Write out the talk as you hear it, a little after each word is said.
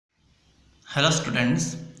Hello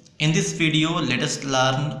students, in this video let us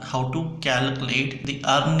learn how to calculate the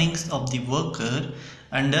earnings of the worker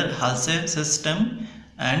under Halsey system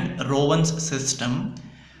and Rowan's system.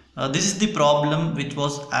 This is the problem which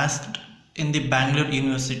was asked in the Bangalore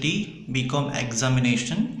University BCom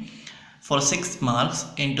examination for 6 marks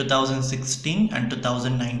in 2016 and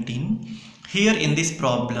 2019. Here in this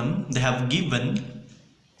problem they have given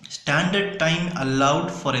standard time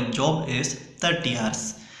allowed for a job is 30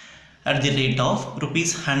 hours at the rate of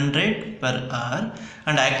rupees 100 per hour,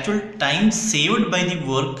 and actual time saved by the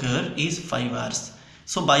worker is 5 hours.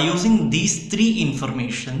 So by using these three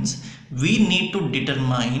informations, we need to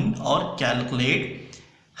determine or calculate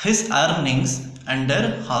his earnings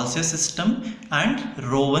under Halsey system and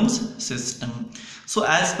Rowan's system. So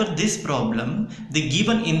as per this problem, the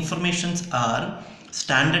given informations are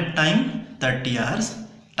standard time 30 hours,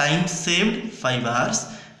 time saved 5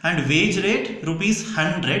 hours, and wage rate rupees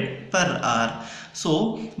 100 per hour.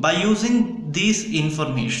 So by using these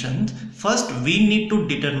information, first we need to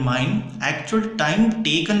determine actual time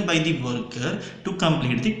taken by the worker to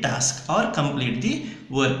complete the task or complete the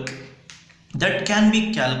work. That can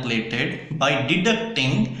be calculated by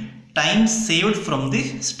deducting time saved from the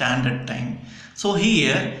standard time. So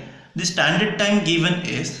here the standard time given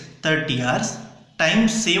is 30 hours, time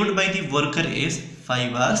saved by the worker is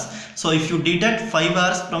 5 hours. So if you deduct 5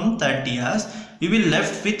 hours from 30 hours, you will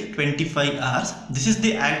left with 25 hours. This is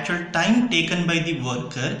the actual time taken by the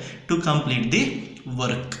worker to complete the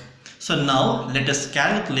work. So now let us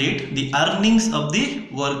calculate the earnings of the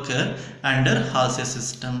worker under Halsey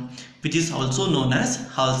system, which is also known as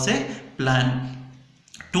Halsey plan.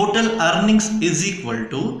 Total earnings is equal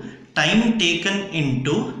to time taken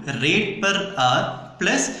into rate per hour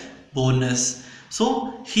plus bonus.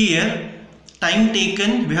 So here time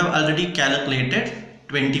taken we have already calculated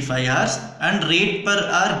 25 hours, and rate per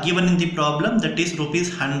hour given in the problem, that is rupees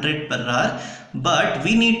 100 per hour, but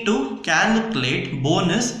we need to calculate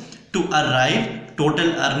bonus to arrive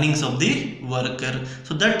total earnings of the worker.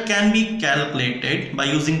 So that can be calculated by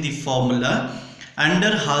using the formula.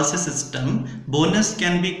 Under Halsey system, bonus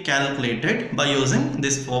can be calculated by using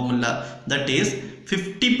this formula, that is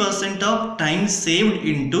 50% of time saved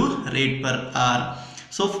into rate per hour.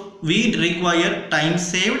 So we require time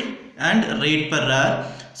saved and rate per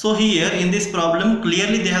hour. So here in this problem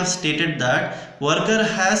clearly they have stated that worker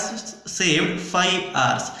has saved 5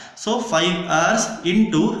 hours. So 5 hours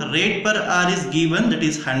into rate per hour is given, that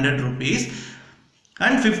is 100 rupees,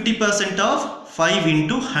 and 50% of 5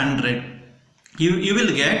 into 100. You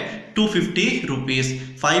will get 250 rupees.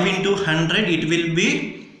 5 into 100 it will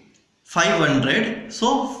be 500.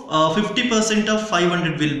 So 50% of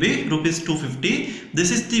 500 will be rupees 250. This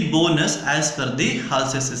is the bonus as per the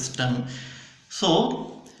Halsey system.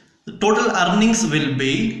 So the total earnings will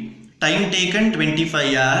be time taken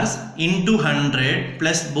 25 hours into 100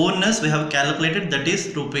 plus bonus we have calculated, that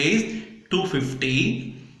is rupees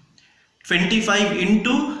 250. 25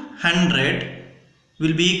 into 100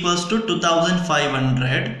 will be equals to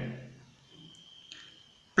 2500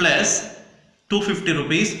 plus 250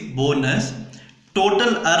 rupees bonus.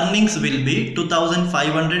 Total earnings will be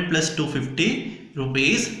 2500 plus 250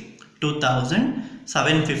 rupees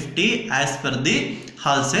 2750 as per the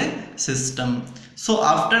Halsey system. So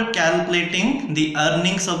after calculating the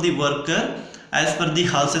earnings of the worker as per the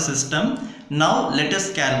Halsey system, now let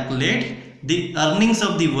us calculate the earnings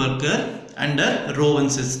of the worker under Rowan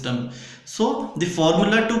system. So the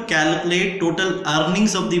formula to calculate total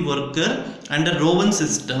earnings of the worker under Rowan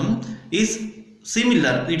system is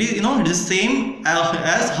similar. It is it is same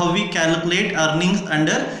as how we calculate earnings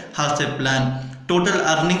under Halsey plan. Total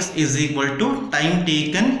earnings is equal to time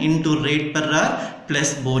taken into rate per hour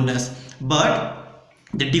plus bonus. But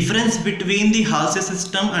the difference between the Halsey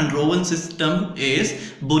system and Rowan system is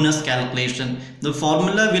bonus calculation. The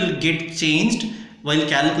formula will get changed while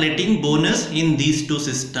calculating bonus in these two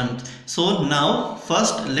systems. So now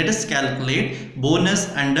first let us calculate bonus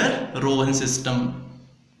under Rowan system.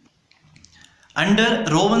 Under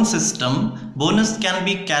Rowan system, bonus can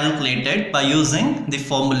be calculated by using the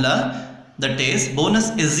formula, that is bonus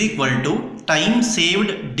is equal to time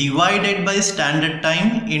saved divided by standard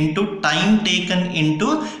time into time taken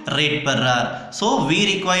into rate per hour. So we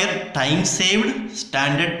require time saved,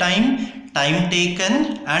 standard time, time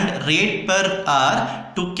taken and rate per hour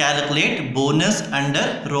to calculate bonus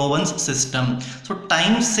under Rowan's system. So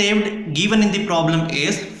time saved given in the problem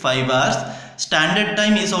is 5 hours. Standard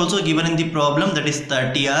time is also given in the problem, that is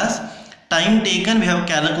 30 hours. Time taken we have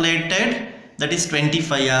calculated, that is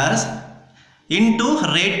 25 hours, into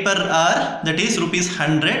rate per hour, that is rupees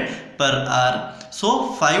 100 per hour.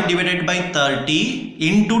 So 5 divided by 30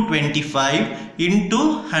 into 25 into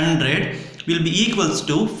 100 will be equals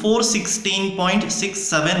to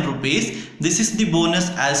 416.67 rupees. This is the bonus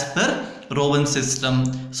as per Rowan system.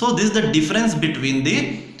 So this is the difference between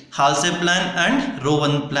the Halsey plan and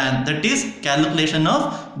Rowan plan, that is calculation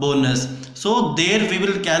of bonus. So there we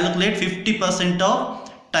will calculate 50%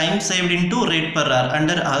 of time saved into rate per hour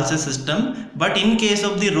under Halsey system, but in case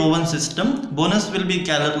of the Rowan system, bonus will be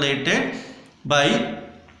calculated by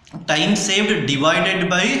time saved divided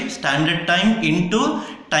by standard time into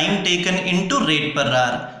time taken into rate per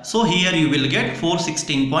hour. So here you will get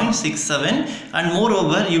 416.67, and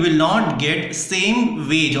moreover you will not get same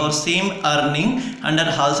wage or same earning under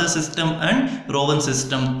Halsey system and Rowan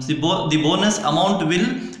system. The bonus amount will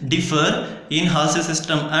differ in Halsey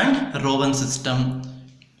system and Rowan system.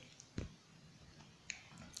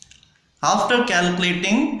 After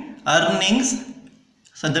calculating earnings,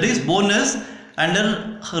 so that is bonus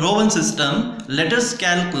under Rowan system, let us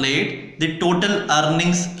calculate the total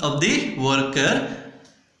earnings of the worker,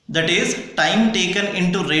 that is time taken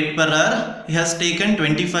into rate per hour. He has taken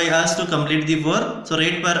 25 hours to complete the work, so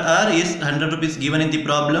rate per hour is 100 rupees given in the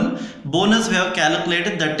problem. Bonus we have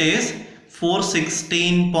calculated, that is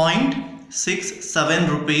 416.67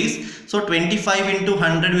 rupees. So 25 into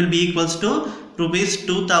 100 will be equals to rupees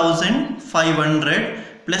 2500,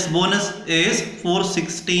 plus bonus is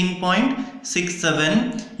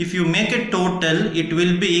 416.67. if you make a total, it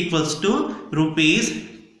will be equals to rupees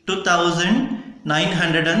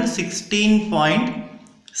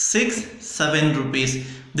 2916.67 rupees.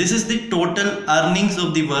 This is the total earnings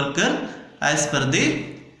of the worker as per the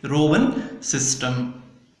Rowan system.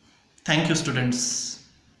 Thank you, students.